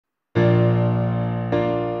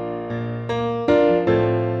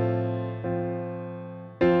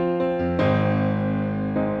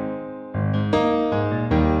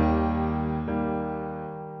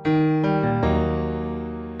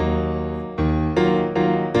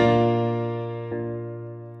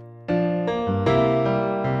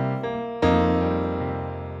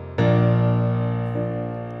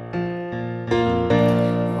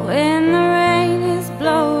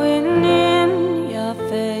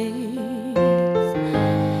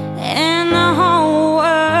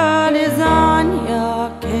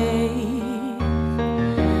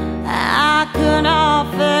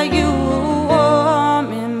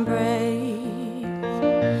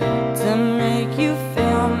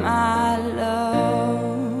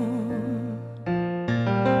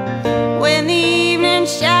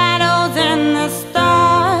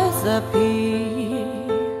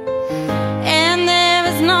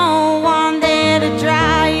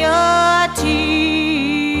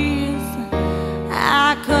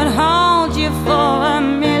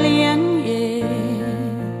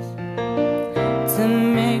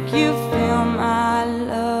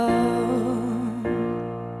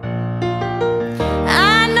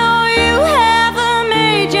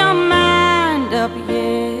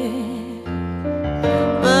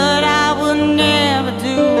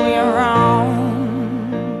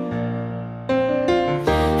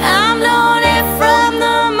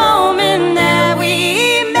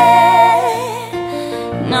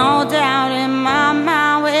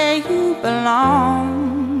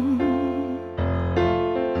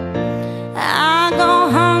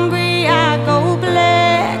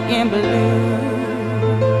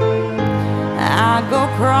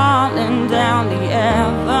crawling down the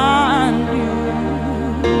avenue.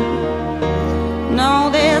 No,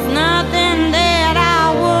 there's nothing that I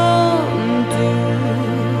wouldn't do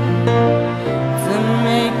to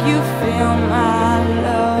make you feel my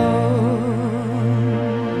love.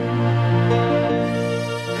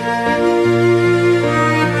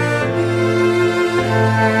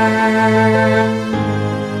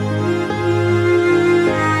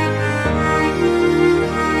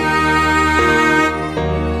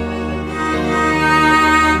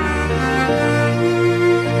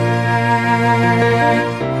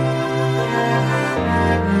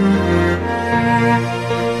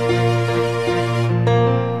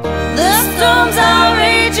 Storms are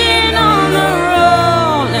raging on the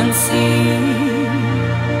rolling sea,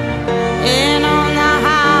 and on the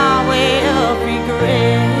highway of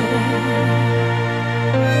regret.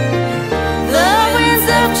 The winds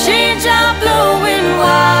of change are blowing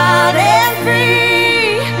wild and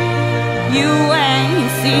free. You ain't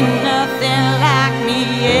seen nothing like me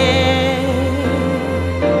yet.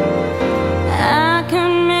 I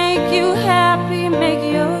can make you happy, make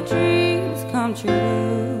your dreams come true.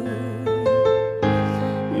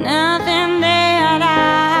 Nothing that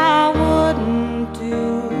I wouldn't do.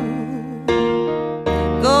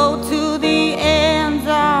 Go to the ends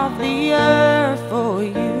of the earth for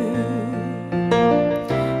you,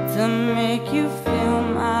 to make you feel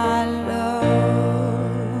my love,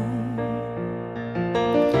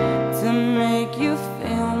 to make you feel